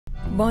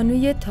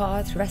بانوی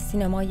تئاتر و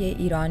سینمای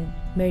ایران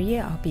مری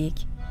آپیک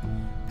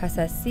پس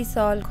از 30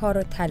 سال کار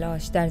و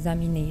تلاش در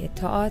زمینه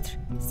تئاتر،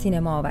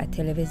 سینما و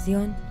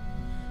تلویزیون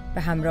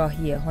به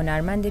همراهی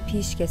هنرمند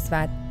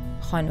پیشکسوت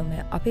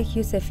خانم آپیک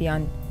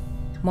یوسفیان،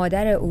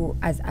 مادر او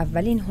از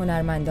اولین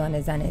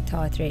هنرمندان زن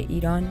تئاتر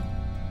ایران،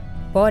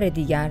 بار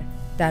دیگر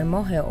در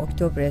ماه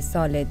اکتبر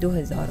سال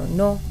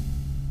 2009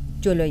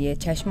 جلوی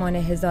چشمان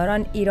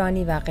هزاران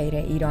ایرانی و غیر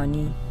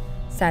ایرانی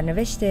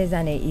سرنوشت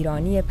زن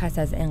ایرانی پس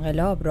از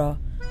انقلاب را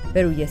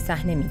به روی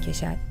صحنه می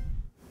کشد.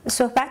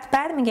 صحبت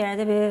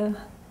برمیگرده به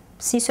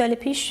 30 سال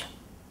پیش،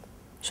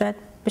 شاید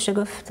بشه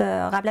گفت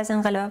قبل از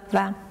انقلاب،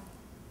 و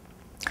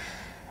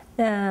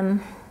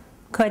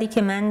کاری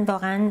که من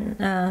واقعا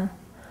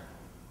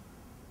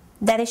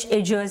درش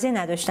اجازه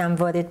نداشتم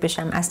وارد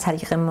بشم از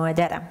طریق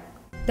مادرم.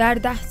 در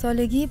 10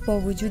 سالگی با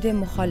وجود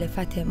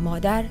مخالفت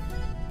مادر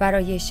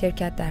برای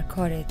شرکت در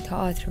کار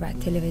تئاتر و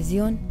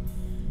تلویزیون،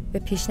 به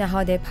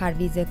پیشنهاد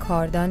پرویز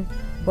کاردان،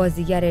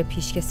 بازیگر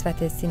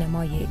پیشکسوت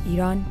سینمای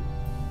ایران،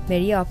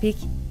 مری آپیک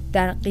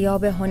در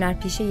غیاب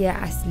هنرپیشه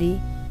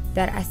اصلی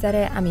در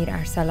اثر امیر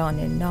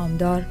ارسلان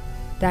نامدار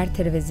در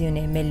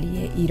تلویزیون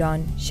ملی ایران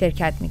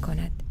شرکت می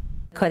کند.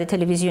 کار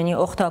تلویزیونی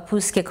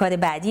اختاپوس که کار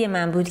بعدی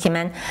من بود، که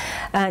من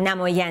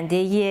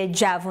نماینده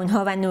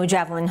جوانها و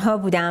نوجوانها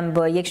بودم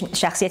با یک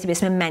شخصیتی به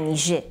اسم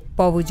منیژه.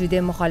 با وجود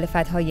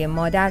مخالفت‌های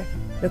مادر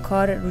به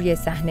کار روی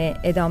صحنه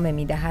ادامه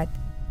می‌دهد.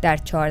 در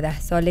 14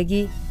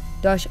 سالگی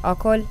داش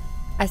آکل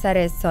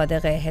اثر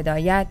صادق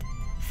هدایت،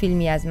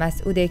 فیلمی از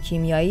مسعود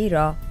کیمیایی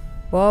را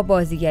با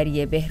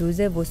بازیگری بهروز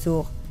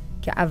وثوق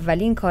که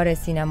اولین کار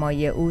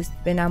سینمایی اوست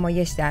به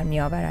نمایش در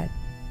می‌آورد.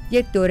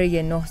 یک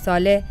دوره 9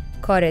 ساله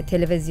کار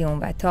تلویزیون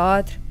و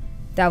تئاتر،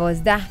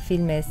 12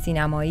 فیلم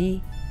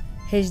سینمایی،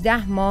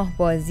 18 ماه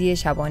بازی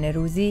شبانه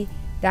روزی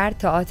در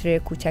تئاتر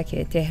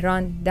کوچک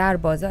تهران در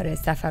بازار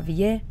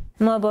صفویه.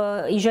 ما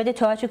با ایجاد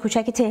تئاتر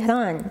کوچک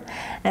تهران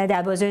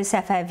در بازار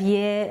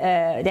صفویه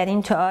در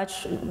این تئاتر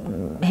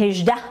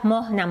 18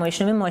 ماه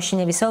نمایشنامه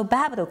ماشین‌نویسا و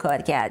ببر رو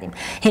کار کردیم.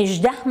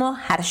 18 ماه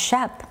هر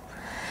شب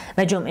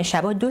و جمعه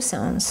شبا 2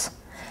 سئانس.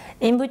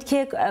 این بود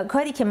که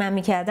کاری که من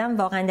می‌کردم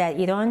واقعا در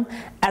ایران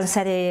از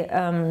سر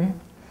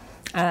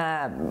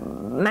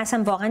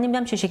مثلا واقعا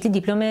نمیدونم چه شکلی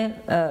دیپلم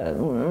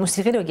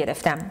موسیقی رو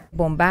گرفتم.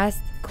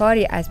 بنبست،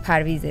 کاری از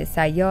پرویز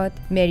صیاد،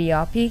 مری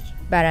آپیک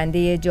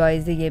برنده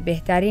جایزه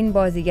بهترین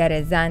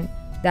بازیگر زن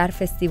در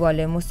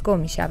فستیوال مسکو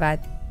می شود.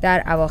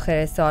 در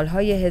اواخر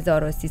سالهای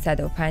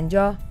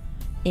 1350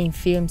 این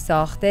فیلم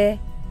ساخته،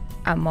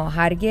 اما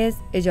هرگز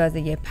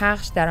اجازه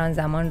پخش در آن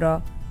زمان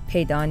را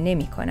پیدا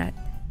نمی کند.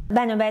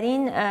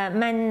 بنابراین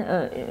من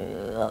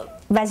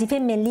وظیفه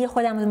ملی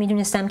خودم رو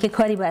میدونستم که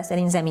کاری باید در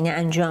این زمینه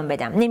انجام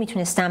بدم.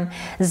 نمیتونستم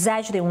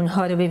زجر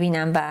اونها رو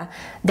ببینم و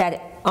در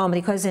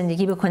آمریکا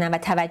زندگی بکنم و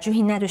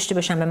توجهی نداشته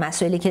باشم به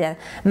مسائلی که در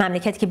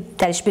مملکتی که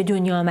درش به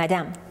دنیا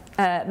آمدم.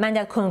 من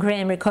در کنگره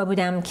امریکا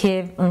بودم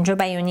که اونجا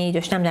بیانیه‌ای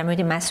داشتم در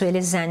مورد مسائل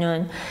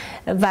زنان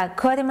و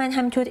کار من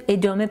همینطور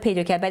ادامه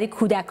پیدا کرد. برای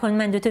کودکان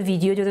من 2 تا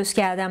ویدیو درست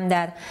کردم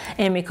در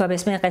امریکا به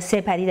اسم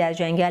قصه پری در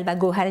جنگل و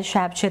گوهر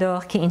شب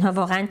چراغ، که اینها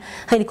واقعا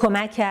خیلی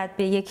کمک کرد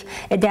به یک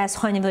عده از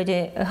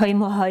خانواده‌های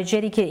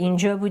مهاجری که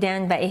اینجا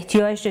بودن و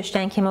احتیاج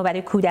داشتن که ما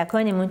برای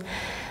کودکانمون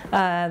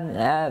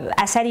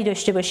اثری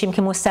داشته باشیم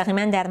که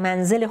مستقیما در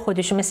منزل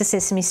خودشون مثل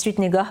سسمی استریت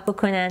نگاه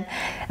بکنن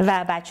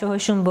و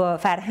بچه‌هاشون با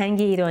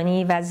فرهنگ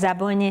ایرانی و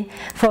زبان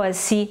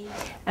فارسی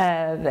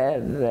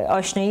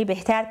آشنایی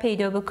بهتر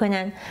پیدا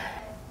بکنن.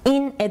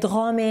 این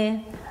ادغام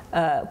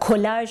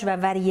کلاژ و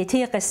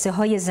واریته قصه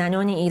های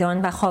زنان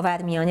ایران و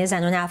خاورمیانه،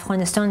 زنان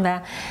افغانستان و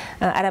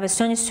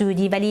عربستان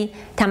سعودی، ولی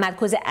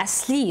تمرکز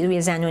اصلی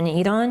روی زنان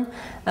ایران،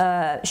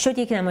 شد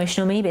یک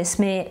نمایشنامه‌ای به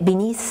اسم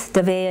Beneath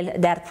the Veil،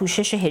 در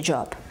پوشش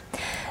حجاب.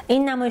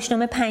 این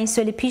نمایشنامه 5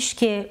 سال پیش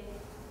که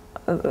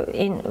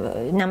این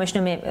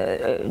نمایشنامه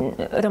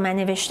رو من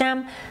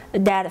نوشتم،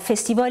 در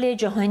فستیوال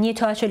جهانی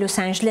تئاتر لس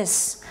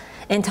آنجلس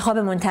انتخاب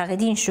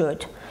منتقدین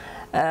شد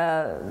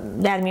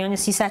در میان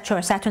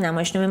 300-400 تا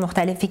نمایشنامه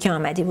مختلفی که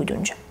آمده بود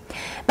اونجا.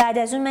 بعد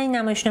از اون من این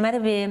نمایشنامه رو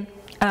به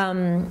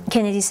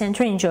کندی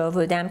سنتر اینجا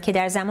آوردم که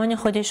در زمان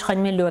خودش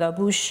خانم لورا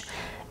بوش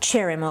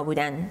چر ما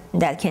بودن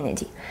در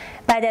کندی.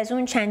 بعد از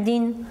اون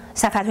چندین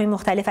سفرهای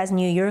مختلف از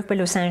نیویورک به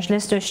لس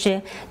آنجلس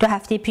داشته. 2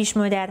 هفته پیش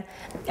ما در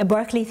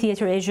بارکلی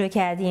تئاتر اجرا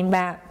کردیم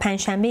و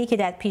پنجشنبه‌ای که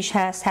در پیش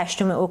هست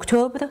 8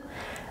 اکتبر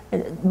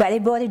برای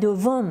بار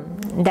دوم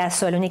در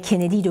سالن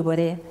کندی،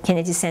 دوباره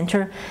کندی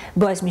سنتر،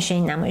 باز میشه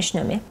این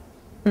نمایشنامه.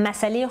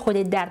 مسئله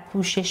خود در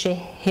پوشش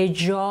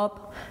حجاب،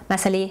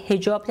 مسئله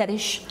حجاب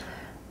درش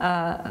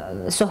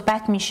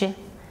صحبت میشه،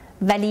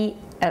 ولی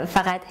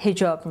فقط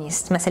حجاب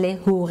نیست، مسئله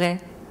حقوق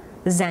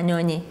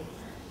زنان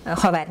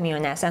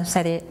خاورمیانه است از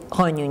نظر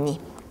قانونی،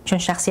 چون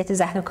شخصیت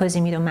زهرا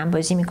کاظمی رو من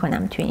بازی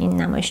میکنم توی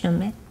این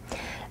نمایشنامه،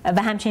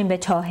 و همچنین به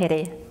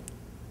طاهره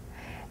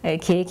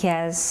که یکی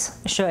از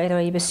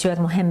شاعرای بسیار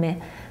مهم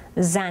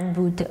زن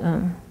بود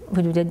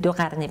حدود 2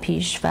 قرن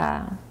پیش و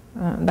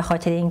به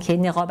خاطر اینکه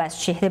نقاب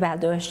از چهره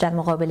برداشت در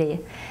مقابل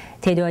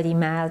تعدادی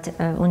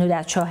مرد اونو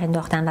در چاه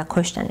انداختن و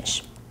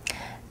کشتنش.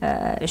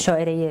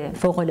 شاعره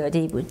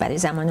فوق‌العاده‌ای بود برای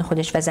زمان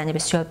خودش و زن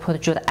بسیار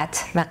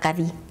پرجرأت و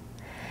قوی.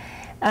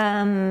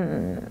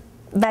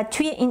 و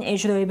توی این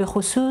اجرای به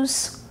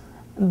خصوص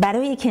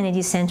برای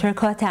کندی سنتر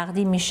کار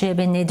تقدیم میشه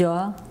به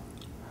ندا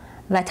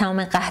و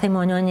تمام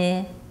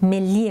قهرمانان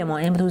ملی ما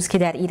امروز که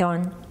در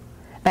ایران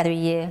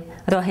برای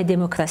راه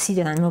دموکراسی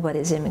دارن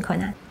مبارزه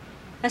میکنن.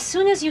 As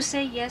soon as you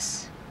say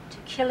yes to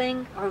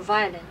killing or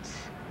violence,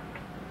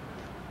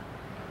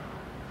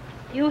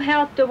 you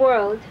help the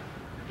world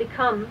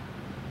become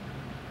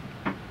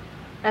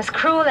as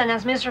cruel and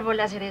as miserable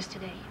as it is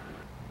today.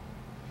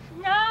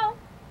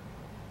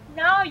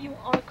 Now you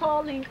are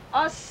calling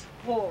us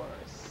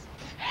whores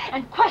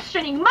and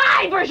questioning my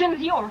version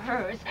of your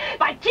hers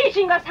by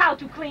teaching us how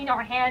to clean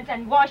our hands and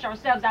wash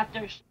ourselves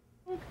after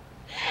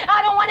I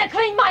don't want to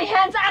clean my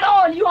hands at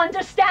all, you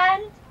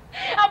understand?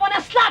 I want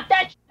to slap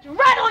that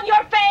right on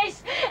your face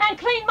and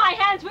clean my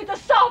hands with the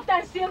soft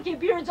and silky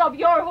beards of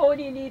your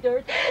holy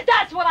leaders.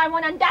 That's what I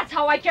want, and that's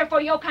how I care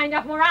for your kind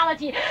of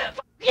morality. F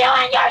you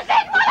and your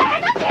sick morality!